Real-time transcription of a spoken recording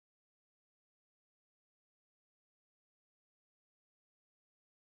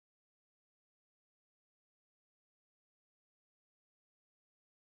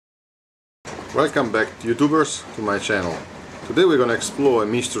Welcome back, YouTubers, to my channel. Today we're going to explore a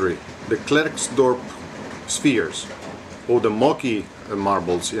mystery, the Klerksdorp spheres, or the Moki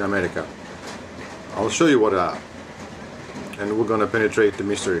marbles in America. I'll show you what they are, and we're going to penetrate the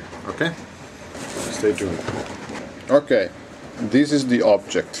mystery, okay? Stay tuned. Okay, this is the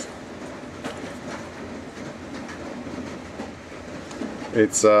object.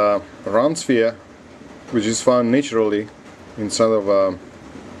 It's a round sphere which is found naturally inside of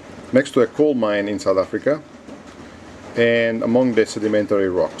next to a coal mine in South Africa and among the sedimentary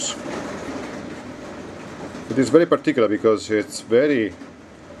rocks. It is very particular because it's very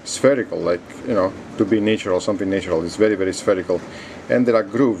spherical, like, you know, to be natural, something natural. It's very, very spherical, and there are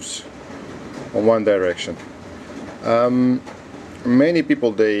grooves on one direction. Many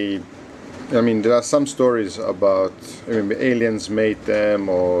people, there are some stories about aliens made them,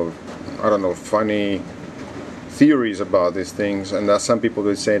 or I don't know, funny theories about these things, and there are some people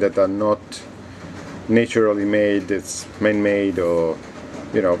who say that they're not naturally made, it's man-made, or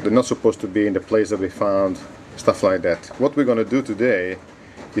they're not supposed to be in the place that we found, stuff like that. What we're going to do today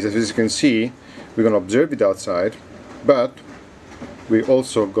is, as you can see, we're going to observe it outside, but we're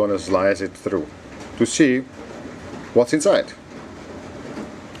also going to slice it through to see what's inside.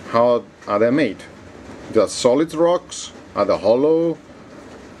 How are they made? They're solid rocks? Are they hollow?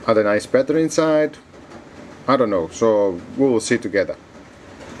 Are there nice pattern inside? I don't know, so we will see together.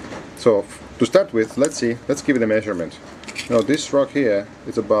 So to start with, let's give it a measurement. Now this rock here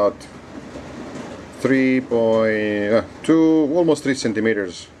is about 3.2, almost 3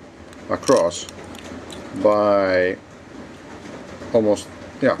 centimeters across by almost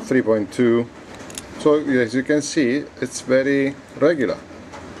 3.2. So as you can see, it's very regular,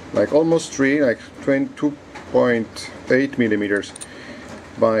 like almost 3, like 22.8 millimeters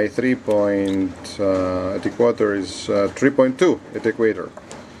by 3 at the equator is 3.2 at the equator.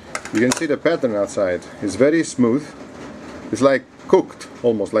 You can see the pattern outside is very smooth. It's like cooked,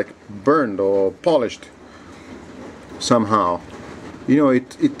 almost like burned or polished somehow.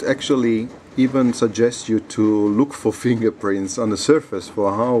 It actually even suggests you to look for fingerprints on the surface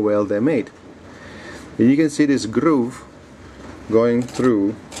for how well they're made. And you can see this groove going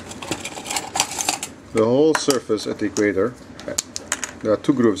through the whole surface at the equator. There are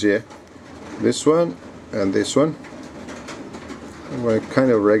two grooves here, this one and this one. We're kind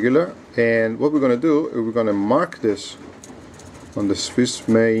of regular, and what we're going to do is we're going to mark this on the Swiss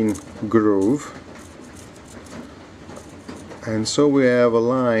main groove, and so we have a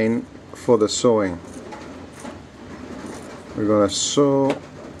line for the sewing. We're going to sew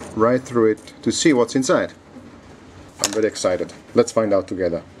right through it to see what's inside. I'm very excited. Let's find out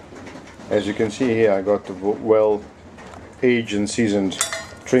together. As you can see here, I got the well aged and seasoned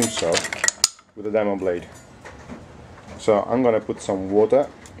trim saw with a diamond blade. So I'm gonna put some water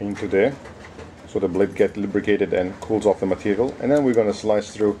into there so the blade gets lubricated and cools off the material, and then we're gonna slice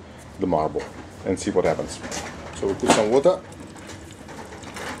through the marble and see what happens. So we put some water.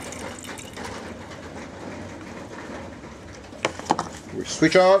 We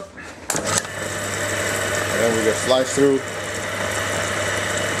switch on, and then we just slice through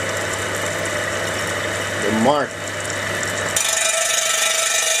the mark.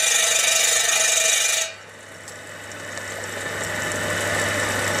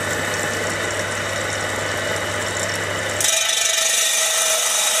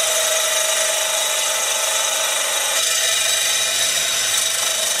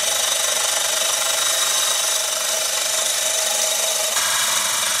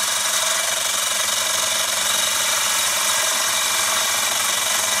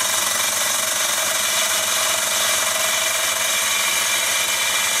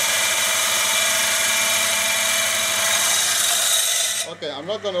 Okay, I'm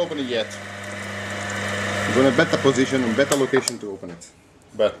not going to open it yet. I'm going to better position and better location to open it.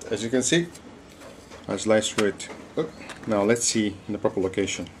 But as you can see, I sliced through it. Oh, now let's see in the proper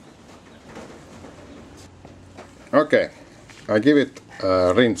location. Okay, I give it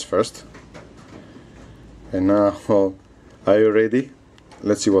a rinse first. And now, are you ready?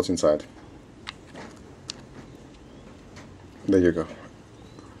 Let's see what's inside. There you go.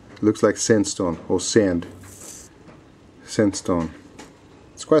 Looks like sandstone or sand. Sandstone.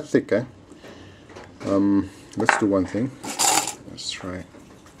 It's quite thick, eh? Let's do one thing. Let's try.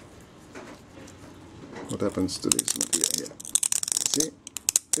 What happens to this material here? See?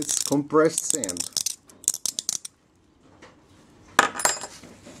 It's compressed sand.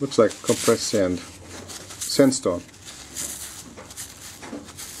 Looks like compressed sand. Sandstone.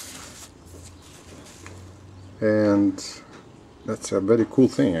 And that's a very cool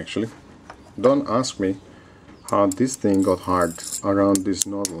thing, actually. Don't ask me how this thing got hard around this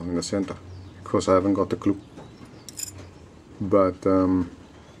nozzle in the center. because I haven't got a clue. But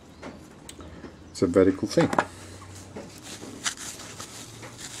it's a very cool thing.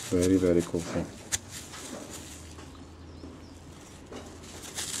 Very, very cool thing.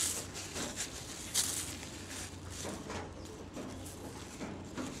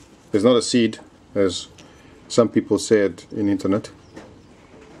 It's not a seed, as some people said in internet.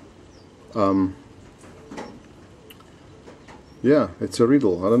 Yeah, it's a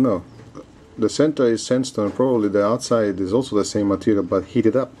riddle. I don't know. The center is sandstone. Probably the outside is also the same material, but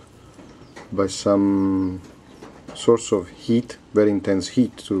heated up by some source of heat, very intense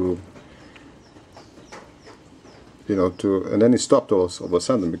heat, to, you know, and then it stopped all of a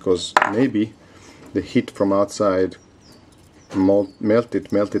sudden, because maybe the heat from outside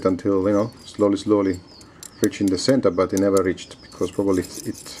melted until, you know, slowly reaching the center, but it never reached, because probably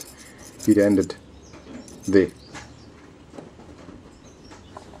it ended there.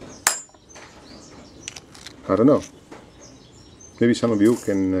 I don't know. Maybe some of you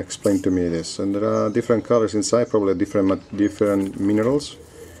can explain to me this. And there are different colors inside, probably different minerals.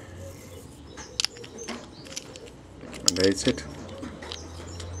 And that's it.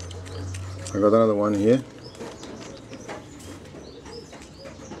 I got another one here.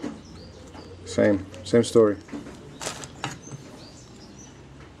 Same story.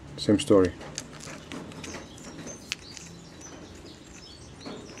 Same story.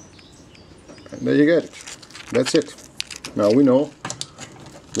 And there you get it. That's it. Now we know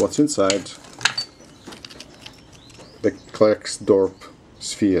what's inside the Klerksdorp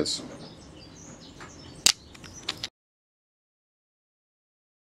spheres.